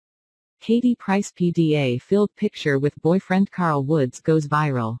Katie Price PDA filled picture with boyfriend Carl Woods goes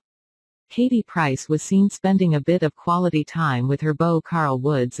viral. Katie Price was seen spending a bit of quality time with her beau Carl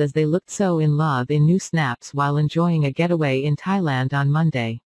Woods as they looked so in love in new snaps while enjoying a getaway in Thailand on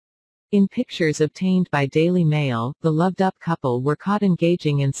Monday. In pictures obtained by Daily Mail, the loved-up couple were caught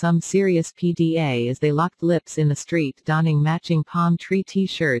engaging in some serious PDA as they locked lips in the street donning matching palm tree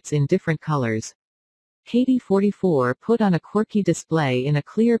t-shirts in different colors. Katie, 44, put on a quirky display in a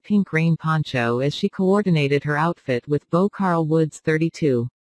clear pink rain poncho as she coordinated her outfit with beau Carl Woods, 32.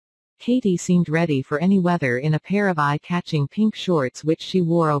 Katie seemed ready for any weather in a pair of eye-catching pink shorts which she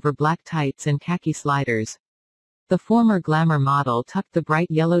wore over black tights and khaki sliders. The former glamour model tucked the bright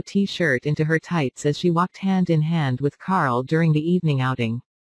yellow t-shirt into her tights as she walked hand in hand with Carl during the evening outing.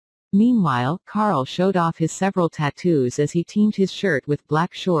 Meanwhile, Carl showed off his several tattoos as he teamed his shirt with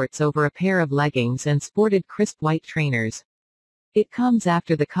black shorts over a pair of leggings and sported crisp white trainers. It comes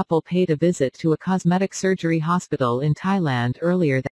after the couple paid a visit to a cosmetic surgery hospital in Thailand earlier that